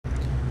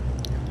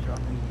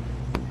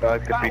I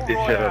could beat this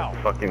shit up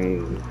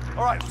fucking...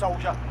 Alright,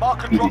 soldier.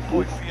 Mark a drop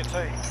point for your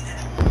team.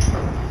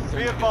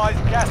 Be advised,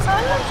 gas is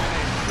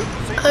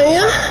closing in. Oh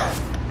yeah?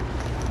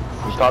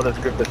 We saw this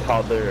group that's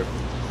called their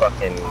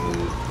fucking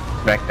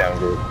SmackDown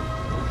group.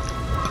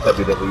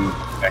 WWE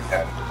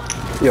SmackDown.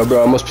 Yo, bro,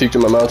 I almost puked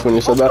in my mouth when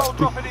you said that.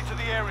 Dropping into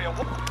the area.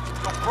 Your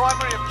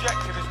primary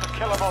objective is to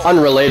kill them all.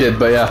 Unrelated,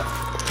 but yeah.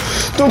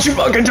 Don't you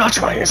fucking touch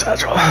my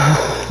satchel.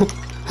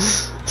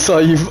 Saw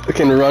you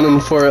fucking running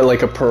for it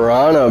like a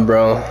piranha,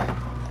 bro.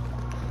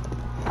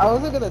 I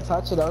wasn't gonna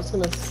touch it. I was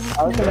gonna.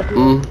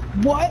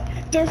 What?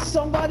 There's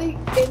somebody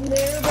in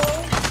there,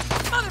 though.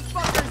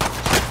 Motherfuckers!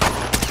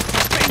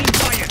 Raining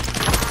fire!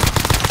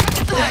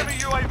 Enemy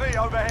UAV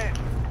overhead.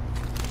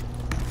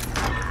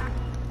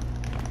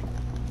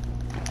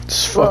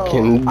 This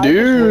fucking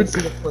dude.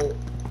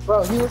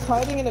 Bro, he was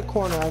hiding in a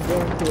corner. I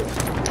guarantee it.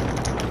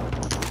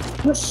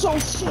 You're so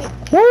shit.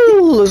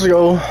 Woo, let's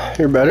go.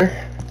 You're better.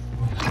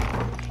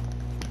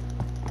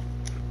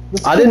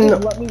 I didn't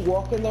let me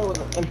walk in there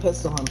and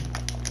pistol him.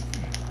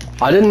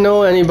 I didn't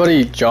know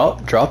anybody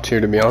dropped here,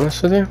 to be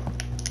honest with you.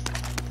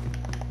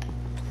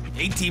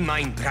 80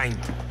 mine primed.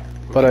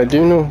 But I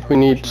do know we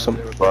need some.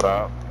 Load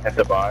out. Hit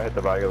the buy,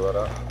 get load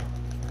out.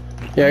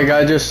 Yeah, a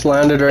guy just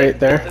landed right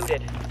there. Stay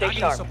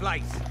sharp.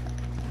 Supplies.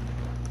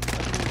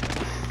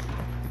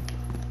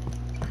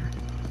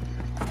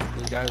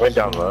 Went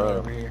down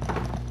low.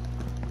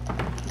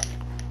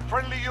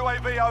 Friendly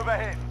UAV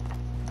overhead.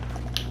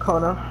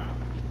 Kona.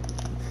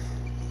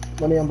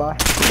 Money on buy.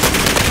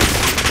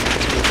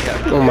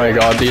 Oh my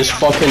god, these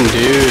fucking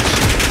dudes.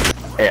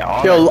 Hey,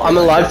 yo, I'm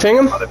alive, ping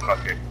him?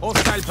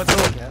 Hostile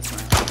patrol.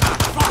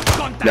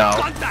 No.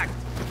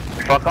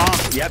 Fuck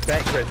off. Yep,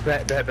 bet, Chris.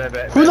 Bet.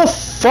 Who the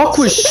fuck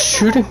was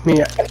shooting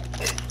me?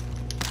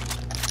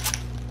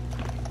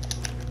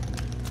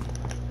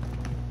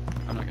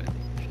 I'm not gonna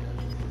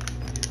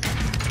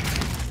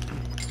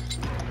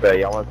Bet,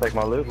 y'all wanna take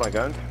my loot, my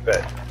gun?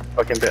 Bet.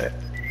 Fucking bet.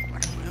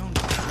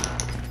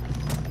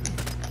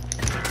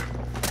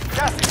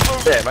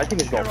 Yeah, my team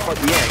is going fuck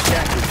yeah,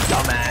 exactly,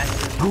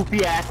 dumbass,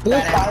 goofy ass,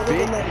 badass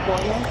bitch.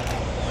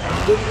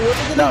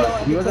 No,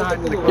 he wasn't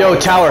hiding in the Yo,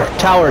 tower.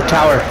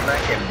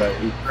 But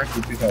he's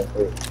correctly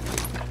 2008.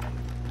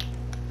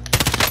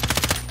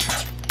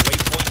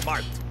 Waypoint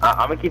marked.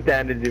 I'm gonna keep the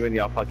end of doing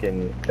y'all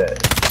fucking bet.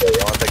 So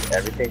y'all wanna take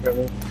everything from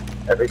me?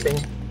 Everything?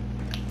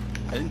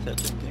 I didn't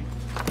touch anything.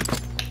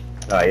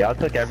 No, y'all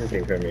took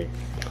everything from me.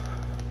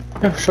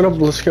 Yeah, shut up,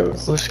 let's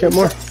get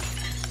more.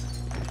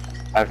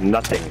 I have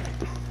nothing.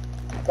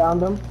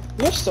 Found him.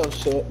 You're so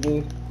shit,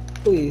 dude.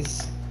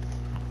 Please.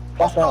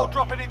 Hostile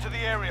dropping into the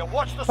area.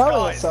 Watch the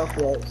Probably skies.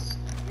 self-res.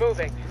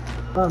 Moving.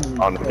 On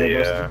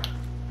the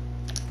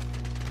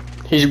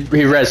He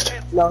rezzed.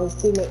 No, his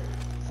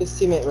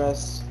teammate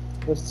rests.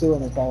 There's two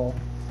in the tower.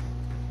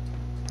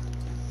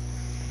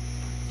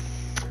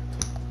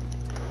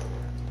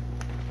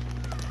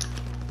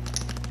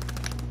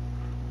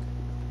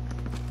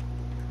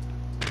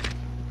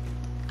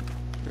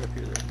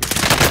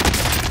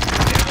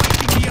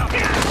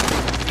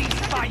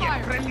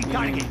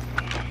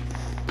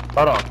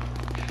 Hold on.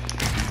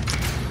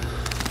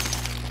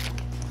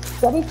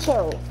 Steady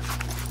chill.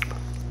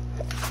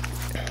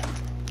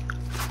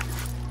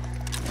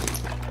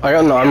 I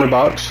got an armor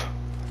box.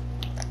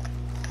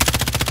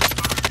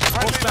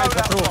 Hostile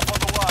patrol. On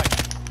the way.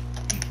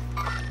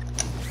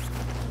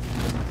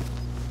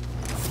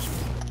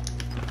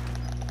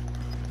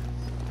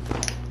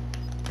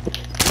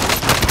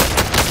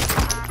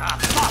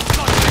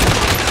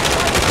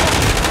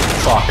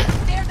 Fuck.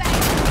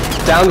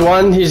 Downed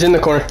one, he's in the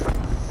corner.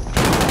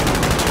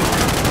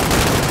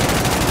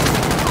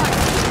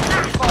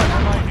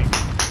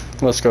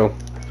 Let's go.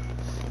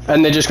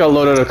 And they just got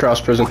loaded across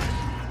prison.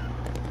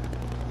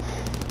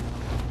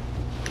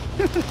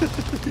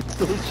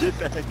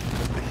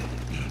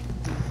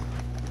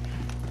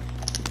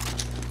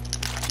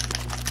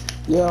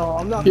 Yo,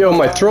 I'm not. Yo,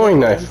 my throwing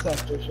knife.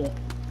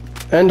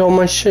 And all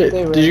my shit.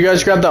 Did you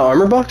guys grab that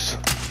armor box?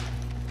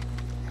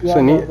 Yeah, So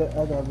I neat. got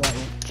that one.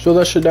 Throw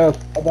that shit down.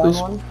 I down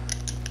Please. one.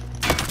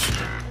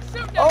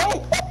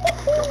 Oh!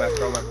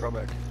 Throw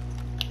back.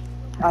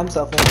 I'm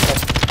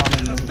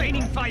self-res.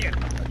 Raining fire.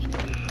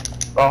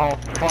 The whole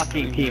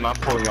fucking team, I'm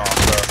pulling off,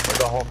 bro.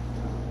 The whole...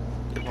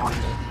 They're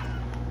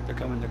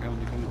coming.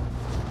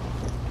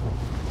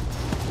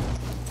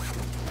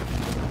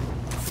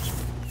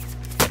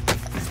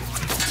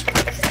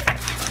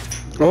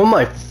 Oh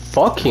my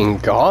fucking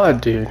god,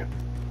 dude.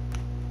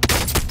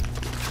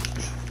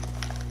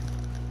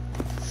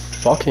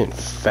 Fucking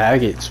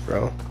faggots,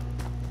 bro.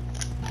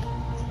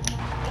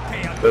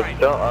 They're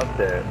still up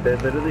there. They're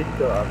literally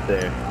still up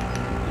there.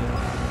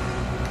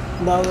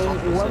 No,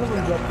 one of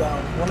them jumped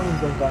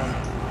down.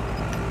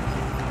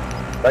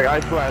 Like, I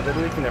swear, I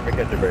literally can never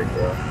catch a break,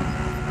 bro.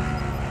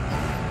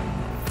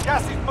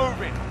 Gas is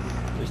moving.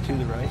 There's two to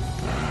the right.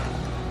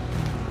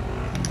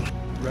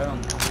 Right on.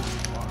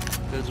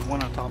 There's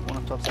one on top,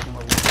 second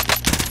level.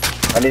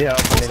 I need help.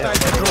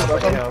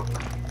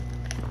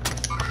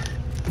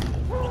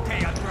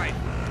 Okay, I'll drive.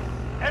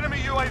 Enemy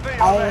UAV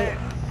overhead.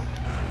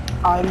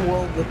 I'm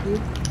Will with you.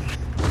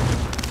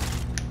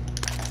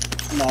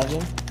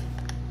 Imagine.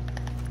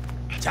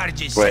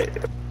 Charges. Wait.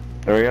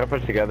 We gotta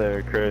push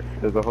together, Chris.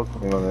 There's a whole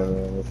team on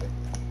there.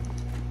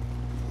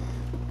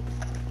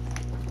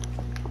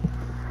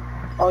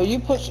 Oh, you're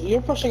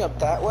pushing up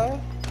that way?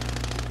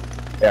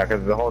 Yeah,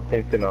 because the whole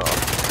team's in off.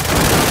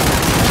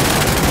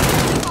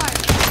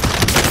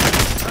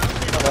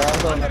 Okay,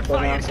 I'm going up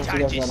there now since you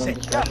guys got Gas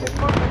undistracted. is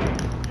moving.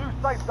 New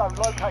safe zone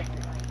located.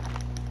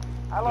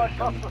 Allied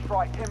cluster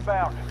strike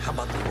inbound. How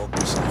about we walk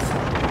this off?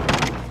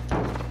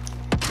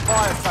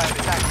 Fire sale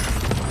is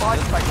active. Fire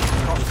station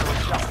costs are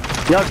shut.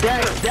 Yo,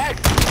 Dex!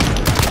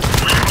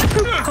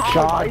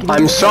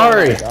 I'm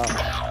sorry.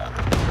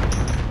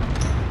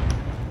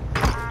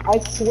 I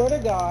swear to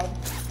God.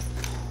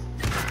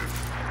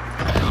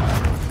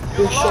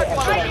 Good shit, Allied I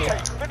fire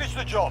shit team, finish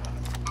the job.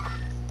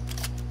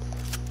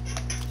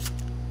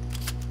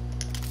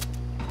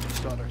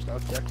 Start our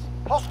stuff, Dex.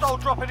 Hostile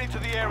dropping into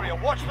the area.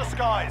 Watch the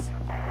skies.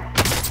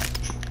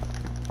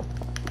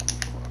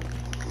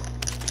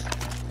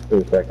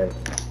 2 seconds.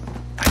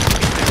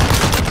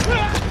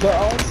 They're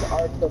all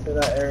arced up in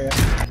that area.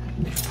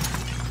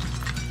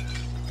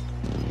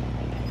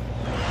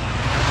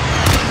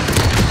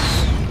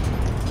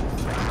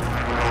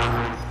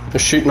 They're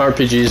shooting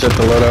RPGs at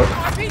the loadout.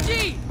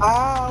 RPG!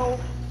 Ow!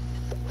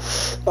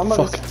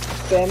 Somebody's Fuck.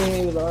 spamming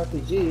me with an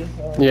RPG.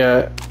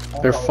 Yeah,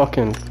 they're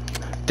fucking.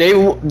 They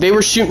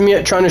were shooting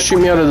me, trying to shoot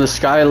me out of the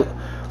sky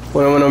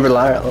when I went over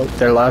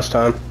there last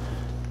time.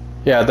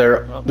 Yeah,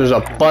 there's a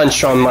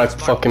bunch on my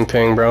fucking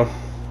ping, bro.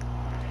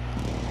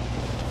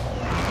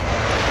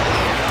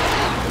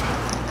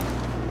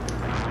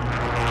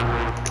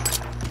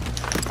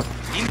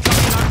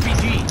 Incoming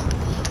RPG!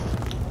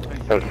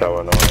 That's so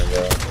annoying,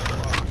 yeah.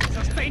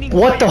 Sustaining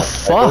What the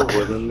fire. fuck?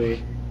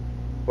 Willingly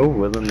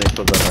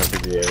put that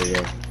RPG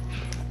area.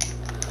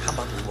 How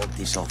about we walk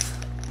this off?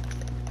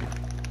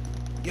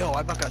 Yo,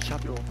 I about got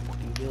shot through a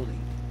fucking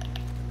building.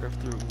 Or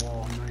through a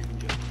wall, I'm not even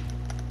joking.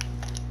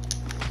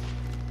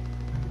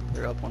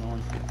 They're up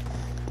on.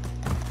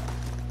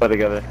 Play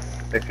together.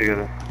 Stick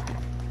together.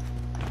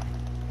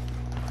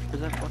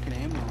 Where's that fucking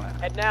ammo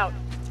at? Heading out.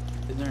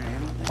 Is there an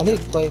ammo I thing? need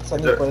plates, I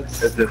need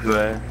plates. It's this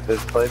way.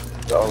 This place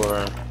is all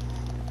around.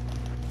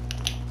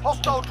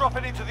 Hostile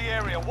dropping into the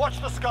area. Watch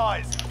the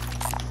skies.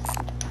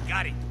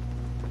 Got it.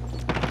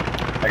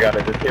 I got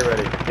it. Just get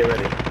ready. Get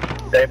ready.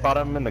 Stay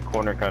bottom in the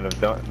corner, kind of.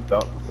 Don't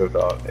go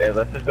dog. Hey,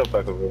 let's just go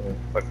back over here.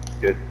 Fuck,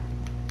 good.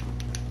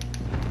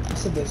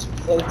 So there's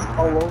plates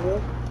all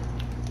over.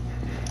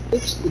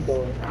 It's the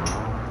door.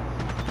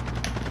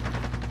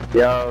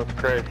 Yo,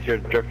 Chris, you're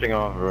drifting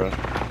off, bro.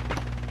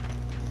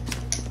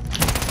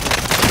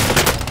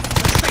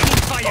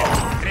 Sustaining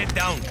fire. Red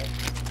down.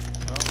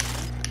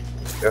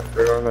 Yes,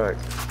 we're on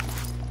next.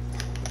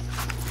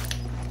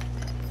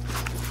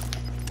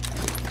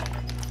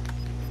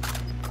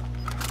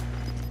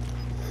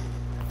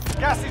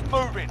 Gas is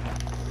moving.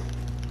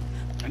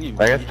 I need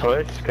I guess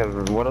push, because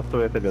what else do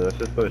we have to do? Let's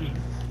just push.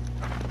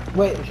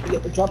 Wait,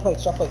 drop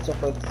plates, drop plates, drop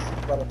plates.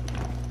 Better.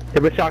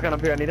 Hit a shotgun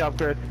up here. I need help,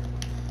 Chris.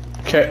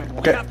 Okay, We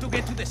okay. have to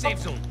get to the safe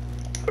zone.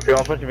 If you're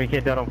all pushing, we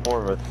can't down on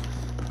 4 of us.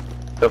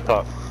 He's up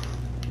top.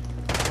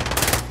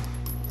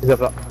 He's up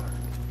top.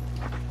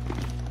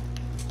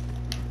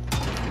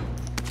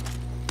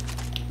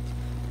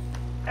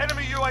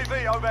 Enemy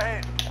UAV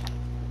overhead.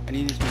 I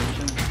need these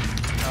munitions.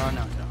 Oh,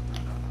 no.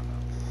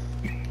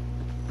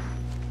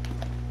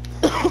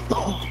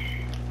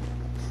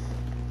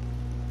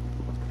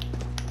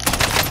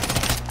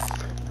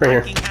 Right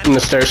here, in the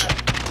stairs.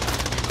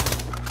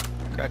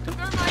 Cracked him.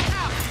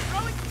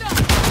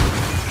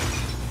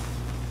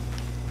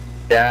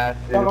 Yeah, it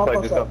Don't looks like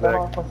off this that, up don't there.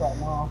 off that,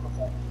 no off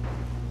that.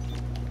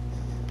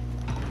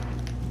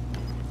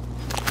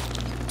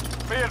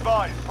 Be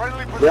advised.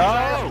 Friendly precision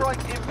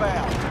airstrike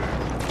inbound.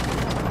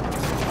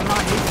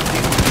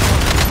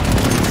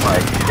 My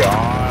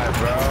god,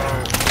 bro.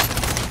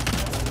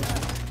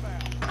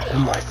 Oh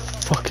my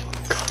fucking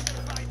god.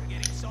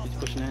 He's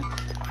pushing in.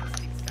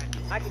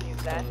 I can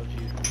use that.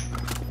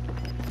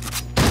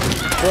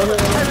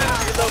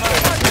 Wait.